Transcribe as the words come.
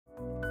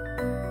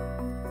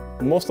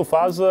Most of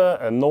us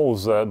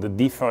knows the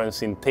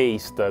difference in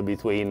taste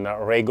between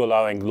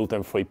regular and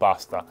gluten-free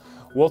pasta.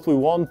 What we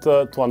want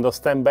to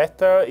understand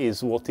better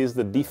is what is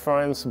the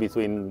difference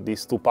between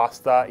these two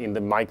pasta in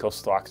the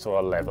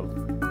microstructural level.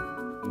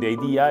 The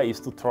idea is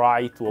to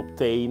try to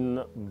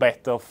obtain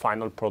better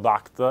final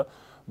product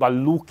by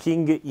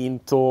looking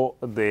into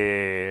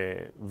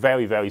the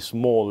very, very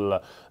small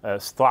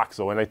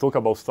structure. When I talk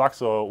about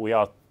structure, we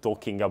are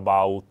talking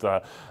about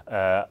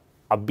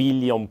a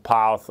billion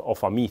parts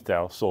of a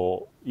meter,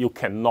 so you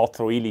cannot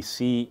really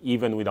see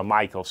even with a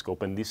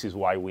microscope, and this is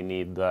why we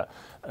need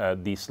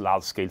this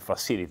large-scale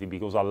facility,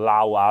 because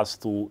allow us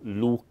to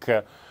look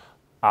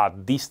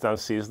at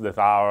distances that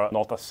are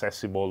not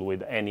accessible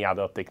with any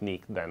other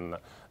technique than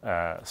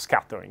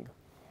scattering.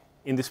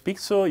 In this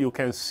picture you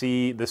can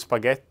see the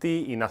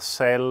spaghetti in a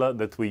cell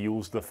that we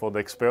used for the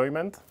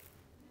experiment.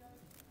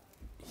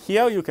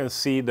 Here you can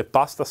see the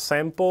pasta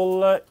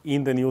sample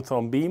in the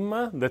neutron beam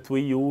that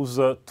we use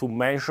to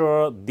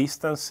measure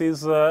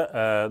distances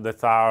that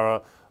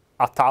are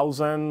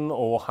 1,000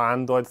 or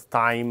 100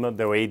 times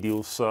the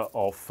radius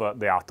of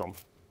the atom.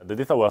 The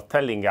data were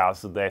telling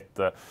us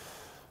that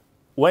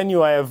when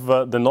you have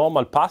the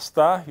normal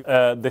pasta,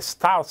 the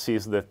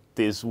starches, that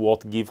is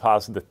what gives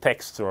us the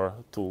texture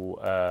to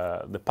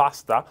the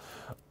pasta,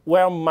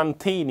 were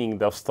maintaining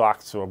their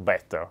structure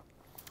better.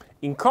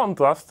 In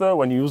contrast,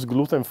 when you use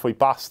gluten-free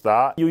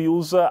pasta, you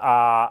use an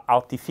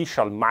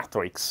artificial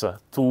matrix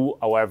to,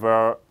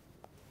 however,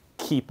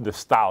 keep the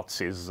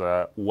starches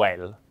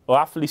well.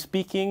 Roughly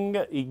speaking,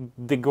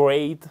 it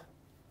degrades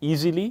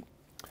easily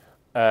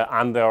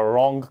under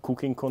wrong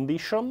cooking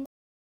conditions.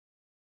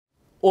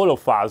 All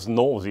of us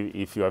knows,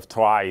 if you have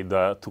tried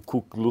to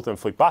cook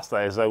gluten-free pasta,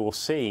 as I was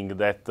saying,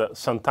 that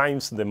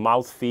sometimes the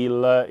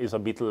mouthfeel is a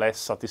bit less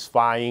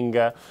satisfying,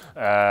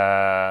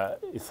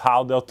 it's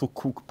harder to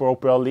cook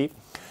properly.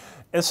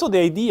 And so the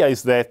idea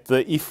is that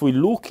if we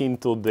look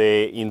into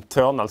the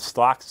internal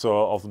structure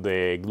of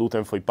the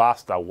gluten-free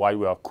pasta while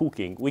we are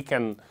cooking, we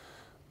can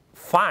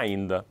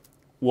find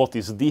what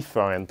is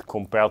different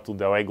compared to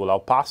the regular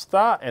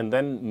pasta, and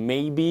then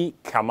maybe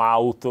come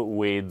out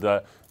with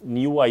a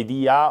new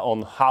idea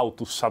on how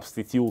to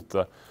substitute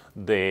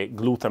the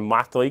gluten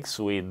matrix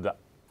with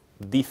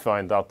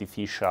different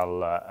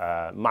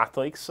artificial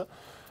matrix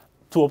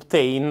to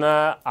obtain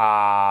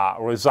a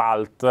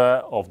result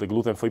of the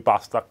gluten-free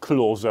pasta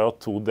closer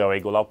to the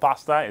regular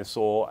pasta, and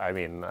so, I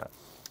mean,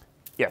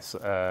 yes,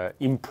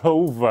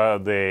 improve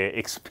the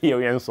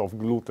experience of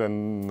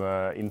gluten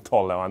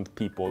intolerant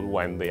people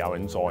when they are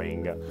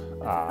enjoying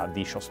a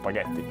dish of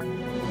spaghetti.